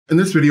In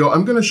this video,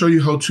 I'm going to show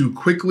you how to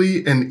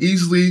quickly and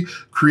easily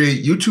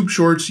create YouTube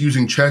Shorts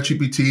using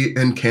ChatGPT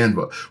and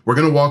Canva. We're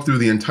going to walk through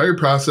the entire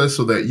process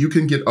so that you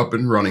can get up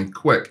and running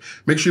quick.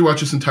 Make sure you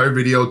watch this entire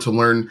video to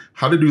learn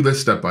how to do this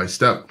step by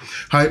step.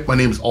 Hi, my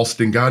name is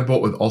Alston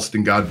Godbolt with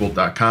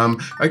alstongodbolt.com.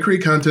 I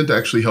create content to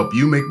actually help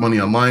you make money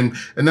online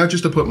and not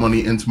just to put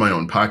money into my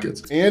own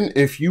pockets. And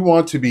if you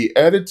want to be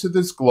added to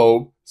this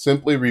globe,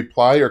 simply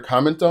reply or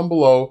comment down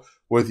below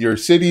with your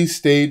city,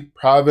 state,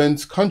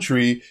 province,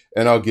 country,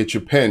 and I'll get you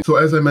pinned. So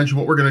as I mentioned,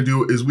 what we're gonna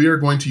do is we are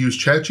going to use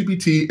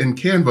ChatGPT and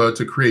Canva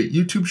to create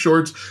YouTube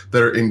Shorts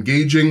that are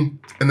engaging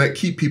and that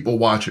keep people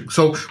watching.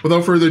 So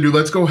without further ado,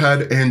 let's go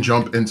ahead and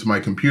jump into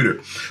my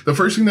computer. The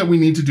first thing that we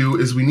need to do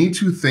is we need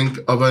to think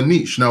of a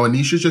niche. Now, a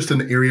niche is just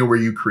an area where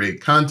you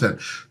create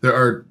content. There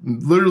are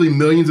literally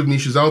millions of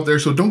niches out there,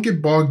 so don't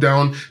get bogged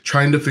down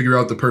trying to figure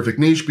out the perfect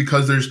niche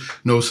because there's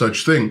no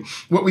such thing.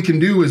 What we can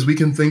do is we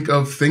can think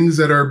of things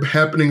that are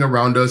happening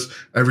around us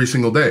every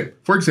single day.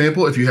 For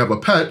example, if you have a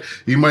pet,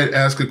 you might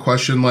ask a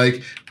question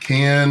like,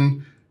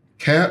 can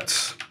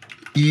cats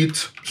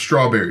eat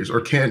strawberries? Or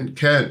can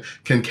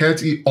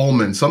cats eat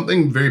almonds?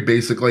 Something very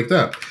basic like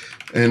that.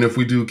 And if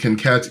we do, can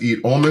cats eat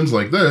almonds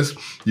like this,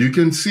 you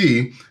can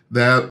see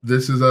that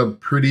this is a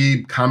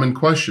pretty common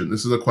question.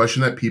 This is a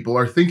question that people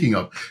are thinking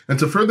of. And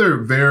to further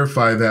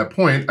verify that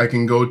point, I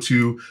can go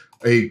to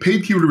a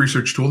paid keyword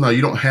research tool. Now,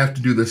 you don't have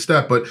to do this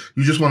step, but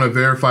you just want to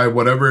verify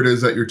whatever it is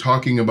that you're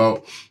talking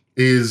about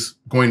is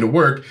going to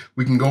work.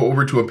 We can go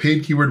over to a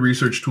paid keyword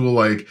research tool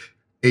like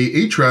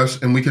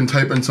Ahrefs, and we can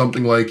type in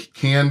something like,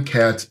 can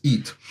cats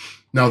eat?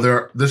 Now,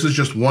 this is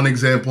just one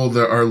example.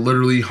 There are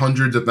literally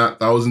hundreds, if not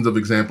thousands of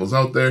examples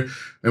out there,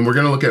 and we're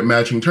going to look at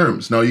matching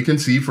terms. Now, you can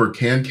see for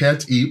can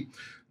cats eat,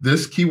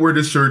 this keyword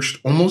is searched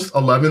almost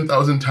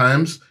 11,000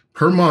 times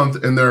per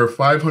month, and there are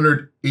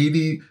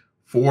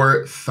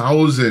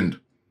 584,000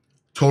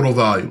 total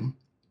volume.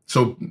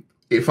 So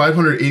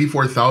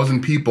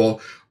 584,000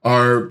 people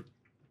are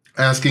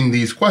asking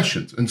these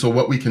questions. And so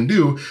what we can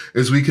do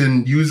is we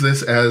can use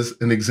this as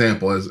an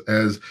example, as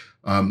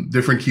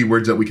different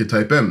keywords that we could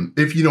type in.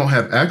 If you don't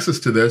have access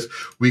to this,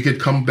 we could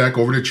come back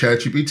over to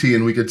ChatGPT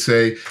and we could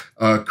say,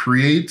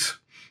 create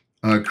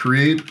a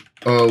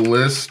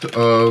list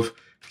of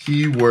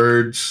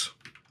keywords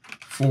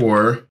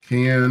for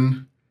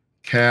can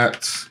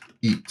cats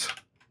eat,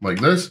 like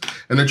this.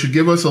 And it should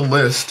give us a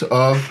list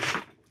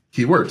of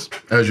keywords.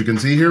 As you can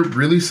see here,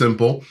 really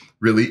simple,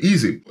 really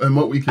easy. And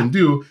what we can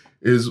do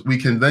is we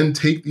can then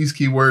take these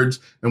keywords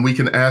and we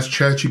can ask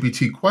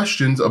ChatGPT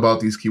questions about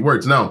these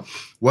keywords. Now,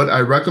 what I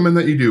recommend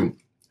that you do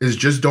is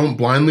just don't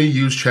blindly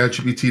use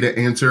ChatGPT to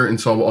answer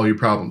and solve all your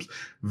problems.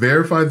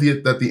 Verify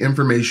that the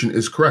information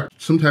is correct.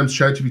 Sometimes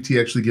ChatGPT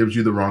actually gives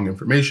you the wrong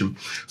information.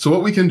 So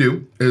what we can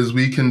do is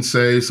we can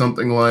say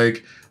something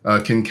like,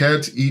 can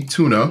cats eat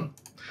tuna?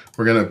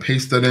 We're gonna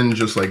paste that in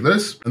just like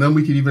this. And then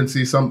we can even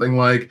see something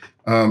like,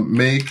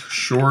 make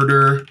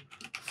shorter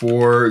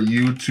for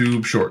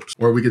YouTube Shorts.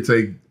 Or we could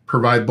say,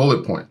 provide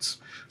bullet points.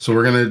 So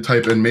we're going to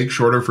type in make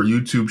shorter for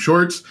YouTube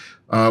Shorts,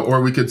 or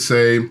we could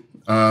say,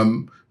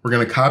 we're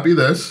going to copy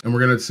this and we're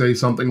going to say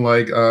something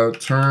like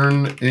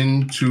turn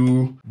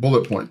into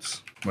bullet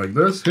points like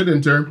this, hit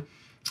enter,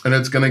 and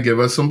it's going to give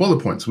us some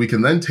bullet points. We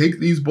can then take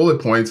these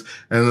bullet points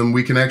and then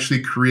we can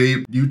actually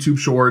create YouTube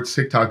Shorts,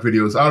 TikTok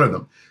videos out of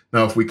them.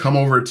 Now, if we come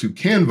over to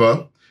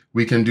Canva,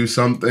 we can do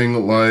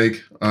something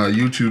like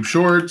YouTube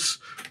Shorts.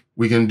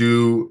 We can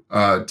do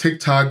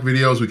TikTok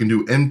videos, we can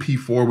do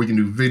MP4, we can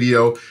do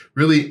video,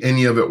 really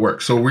any of it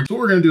works. So what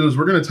we're gonna do is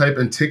we're gonna type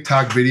in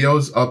TikTok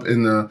videos up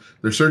in the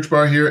search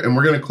bar here, and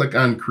we're gonna click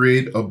on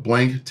create a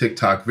blank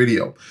TikTok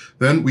video.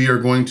 Then we are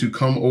going to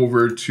come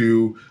over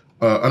to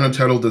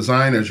untitled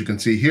design, as you can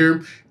see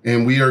here,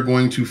 and we are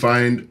going to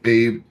find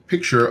a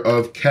picture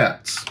of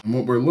cats. And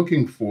what we're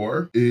looking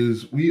for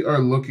is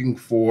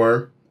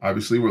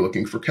obviously we're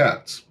looking for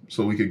cats.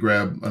 So we could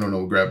grab,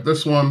 grab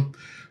this one,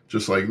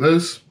 just like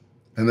this.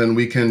 And then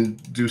we can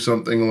do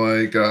something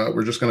like,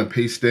 we're just gonna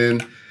paste in,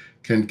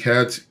 can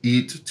cats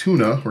eat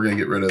tuna? We're gonna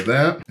get rid of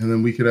that. And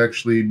then we could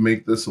actually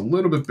make this a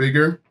little bit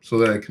bigger so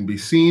that it can be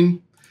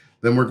seen.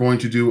 Then we're going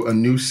to do a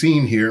new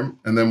scene here,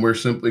 and then we're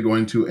simply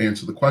going to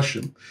answer the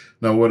question.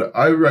 Now, what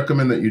I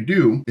recommend that you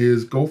do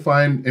is go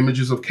find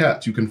images of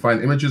cats. You can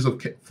find images of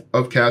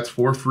cats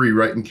for free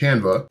right in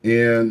Canva,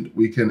 and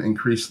we can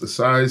increase the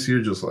size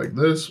here just like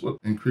this,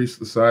 increase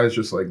the size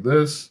just like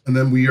this, and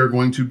then we are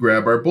going to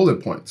grab our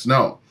bullet points.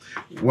 Now,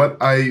 what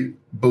I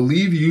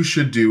believe you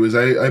should do is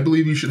I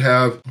believe you should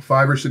have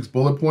 5 or 6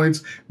 bullet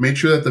points. Make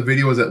sure that the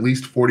video is at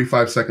least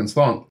 45 seconds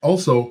long.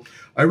 Also,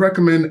 I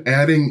recommend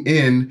adding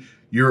in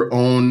your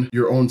own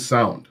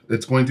sound.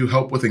 It's going to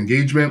help with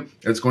engagement.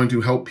 It's going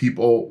to help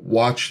people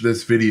watch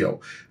this video.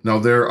 Now,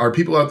 there are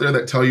people out there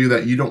that tell you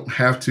that you don't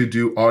have to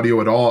do audio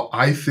at all.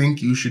 I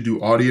think you should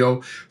do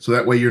audio, so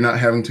that way you're not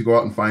having to go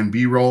out and find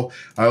B-roll.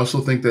 I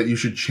also think that you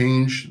should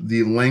change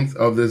the length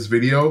of this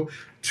video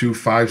to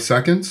 5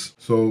 seconds.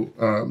 So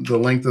the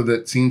length of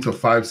that scene to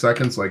 5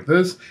 seconds like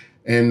this.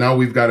 And now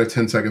we've got a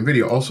 10-second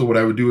video. Also, what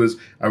I would do is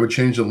I would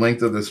change the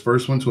length of this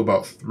first one to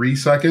about 3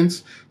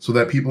 seconds so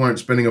that people aren't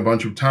spending a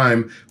bunch of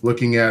time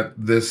looking at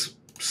this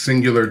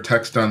singular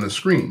text on the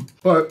screen.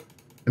 But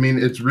I mean,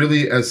 it's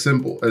really as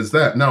simple as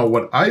that. Now,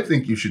 what I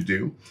think you should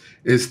do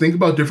is think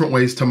about different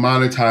ways to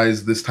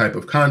monetize this type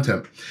of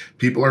content.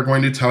 People are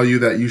going to tell you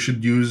that you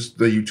should use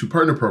the YouTube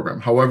Partner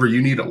Program. However,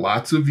 you need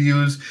lots of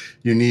views.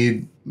 You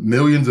need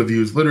millions of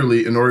views,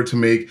 literally, in order to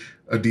make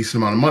a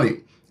decent amount of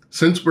money.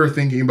 Since we're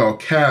thinking about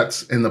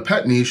cats in the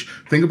pet niche,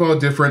 think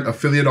about different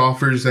affiliate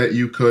offers that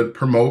you could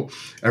promote.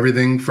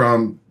 Everything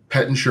from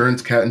pet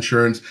insurance, cat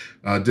insurance,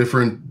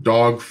 different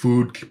dog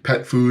food,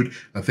 pet food,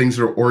 things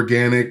that are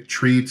organic,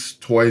 treats,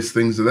 toys,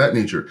 things of that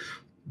nature.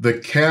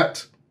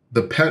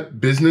 The pet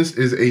business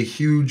is a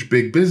huge,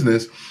 big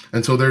business.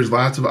 And so there's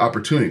lots of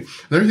opportunity.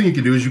 Another thing you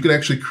can do is you could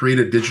actually create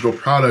a digital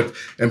product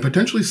and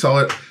potentially sell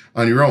it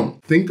on your own.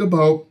 Think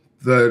about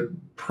the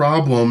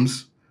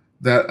problems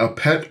that a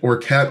pet or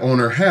cat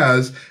owner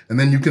has, and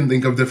then you can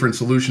think of different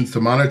solutions to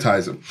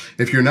monetize them.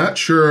 If you're not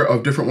sure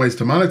of different ways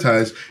to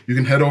monetize, you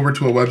can head over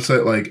to a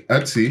website like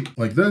Etsy,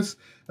 like this,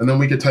 and then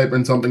we could type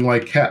in something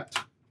like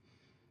cat.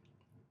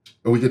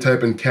 Or we could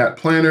type in cat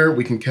planner,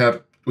 we can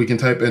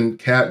type in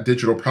cat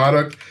digital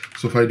product.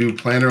 So if I do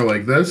planner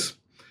like this,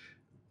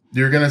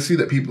 you're going to see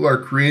that people are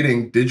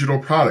creating digital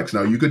products.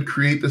 Now, you could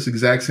create this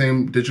exact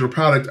same digital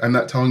product. I'm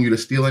not telling you to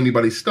steal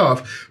anybody's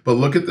stuff, but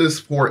look at this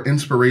for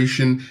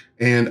inspiration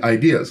and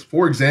ideas.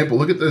 For example,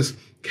 look at this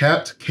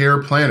cat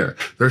care planner.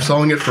 They're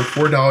selling it for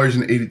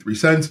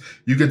 $4.83.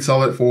 You could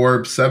sell it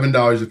for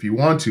 $7 if you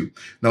want to.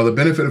 Now, the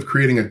benefit of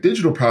creating a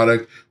digital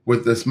product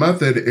with this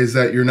method is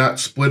that you're not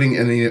splitting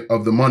any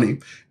of the money,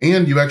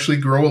 and you actually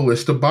grow a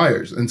list of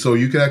buyers. And so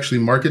you could actually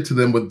market to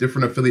them with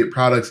different affiliate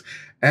products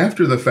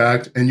after the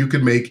fact, and you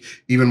could make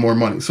even more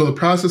money. So the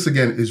process,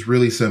 again, is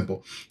really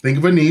simple. Think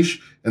of a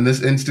niche. In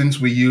this instance,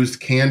 we used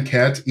can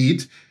cats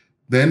eat.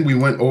 Then we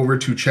went over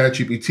to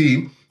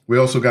ChatGPT. We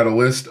also got a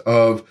list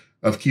of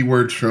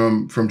keywords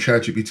from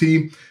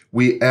ChatGPT.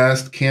 We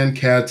asked, can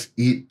cats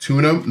eat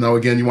tuna? Now,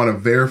 again, you want to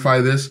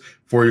verify this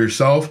for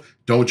yourself.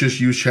 Don't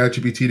just use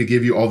ChatGPT to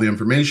give you all the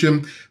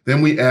information.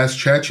 Then we asked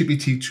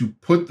ChatGPT to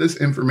put this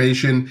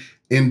information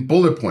in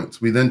bullet points.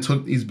 We then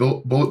took these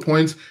bullet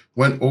points,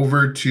 went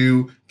over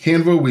to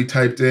Canva. We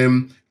typed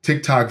in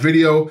TikTok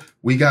video.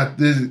 We got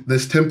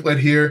this template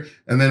here,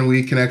 and then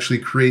we can actually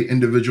create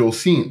individual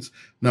scenes.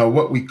 Now,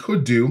 what we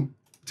could do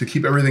to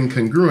keep everything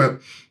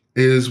congruent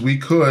is we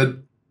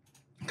could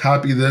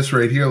copy this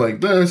right here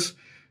like this,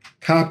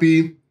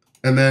 copy,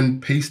 and then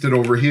paste it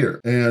over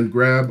here and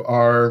grab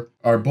our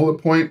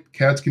bullet point.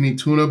 Cats can eat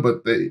tuna,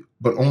 but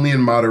only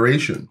in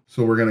moderation.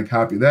 So we're going to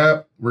copy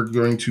that. We're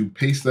going to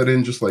paste that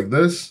in just like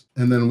this.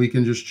 And then we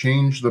can just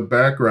change the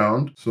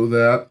background so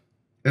that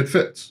it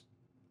fits.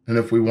 And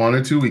if we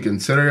wanted to, we can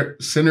center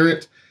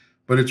it.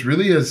 But it's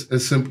really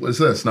as simple as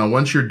this. Now,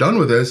 once you're done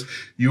with this,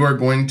 you are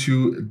going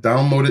to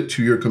download it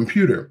to your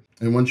computer.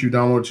 And once you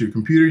download it to your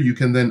computer, you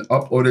can then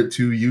upload it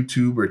to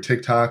YouTube or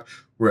TikTok,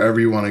 wherever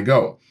you want to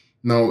go.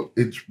 Now,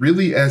 it's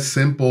really as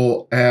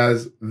simple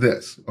as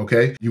this,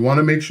 okay? You want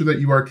to make sure that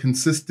you are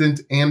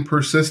consistent and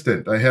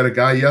persistent. I had a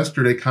guy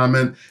yesterday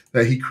comment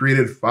that he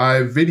created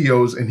 5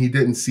 videos and he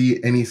didn't see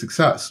any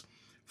success.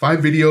 5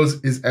 videos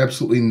is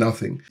absolutely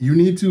nothing. You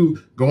need to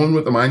go in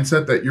with the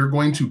mindset that you're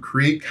going to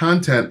create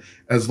content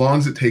as long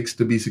as it takes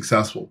to be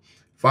successful.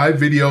 5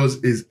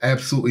 videos is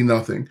absolutely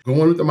nothing.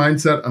 Go in with the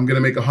mindset, I'm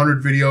gonna make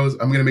 100 videos,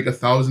 I'm gonna make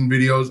 1,000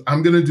 videos,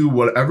 I'm gonna do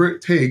whatever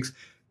it takes.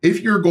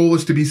 If your goal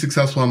is to be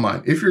successful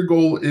online, if your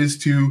goal is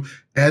to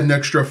add an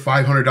extra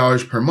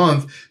 $500 per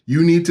month,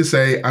 you need to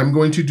say, I'm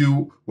going to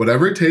do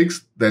whatever it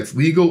takes that's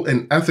legal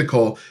and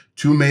ethical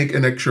to make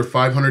an extra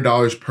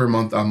 $500 per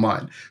month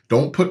online.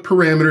 Don't put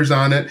parameters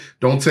on it.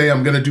 Don't say,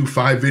 I'm going to do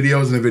 5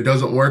 videos, and if it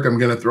doesn't work, I'm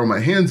going to throw my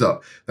hands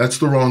up. That's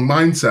the wrong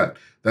mindset.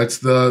 That's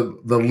the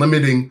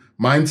limiting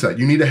mindset.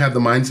 You need to have the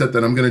mindset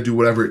that I'm going to do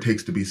whatever it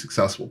takes to be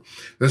successful.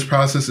 This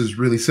process is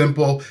really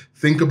simple.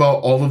 Think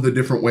about all of the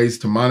different ways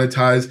to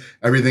monetize,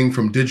 everything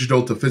from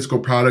digital to physical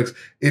products.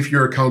 If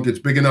your account gets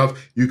big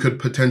enough, you could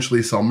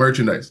potentially sell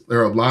merchandise.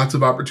 There are lots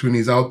of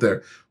opportunities out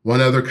there. One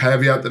other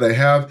caveat that I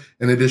have,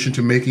 in addition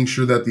to making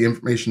sure that the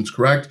information is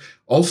correct,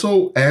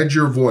 also add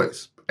your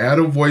voice. Add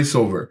a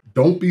voiceover.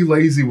 Don't be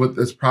lazy with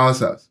this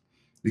process,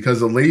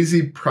 because a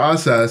lazy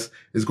process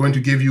is going to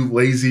give you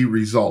lazy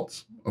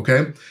results,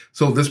 okay?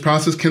 So this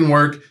process can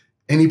work.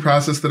 Any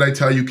process that I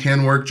tell you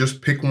can work.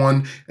 Just pick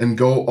one and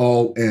go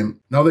all in.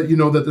 Now that you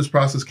know that this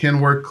process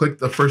can work, click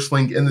the first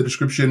link in the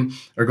description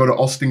or go to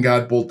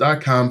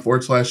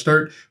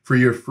alstongodbolt.com/start for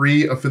your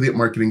free affiliate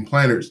marketing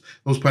planners.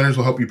 Those planners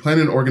will help you plan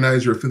and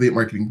organize your affiliate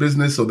marketing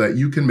business so that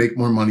you can make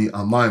more money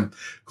online.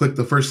 Click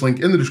the first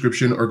link in the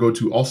description or go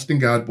to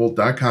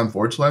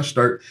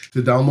alstongodbolt.com/start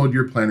to download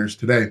your planners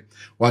today.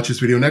 Watch this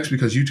video next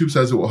because YouTube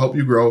says it will help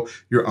you grow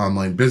your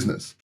online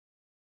business.